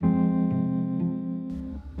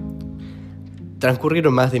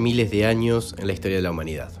Transcurrieron más de miles de años en la historia de la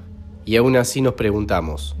humanidad. Y aún así nos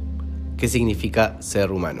preguntamos, ¿qué significa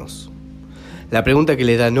ser humanos? La pregunta que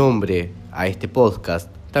le da nombre a este podcast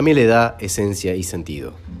también le da esencia y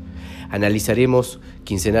sentido. Analizaremos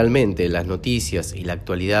quincenalmente las noticias y la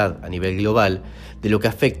actualidad a nivel global de lo que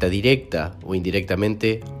afecta directa o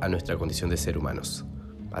indirectamente a nuestra condición de ser humanos.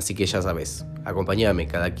 Así que ya sabes, acompáñame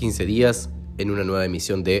cada 15 días en una nueva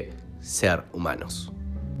emisión de Ser Humanos.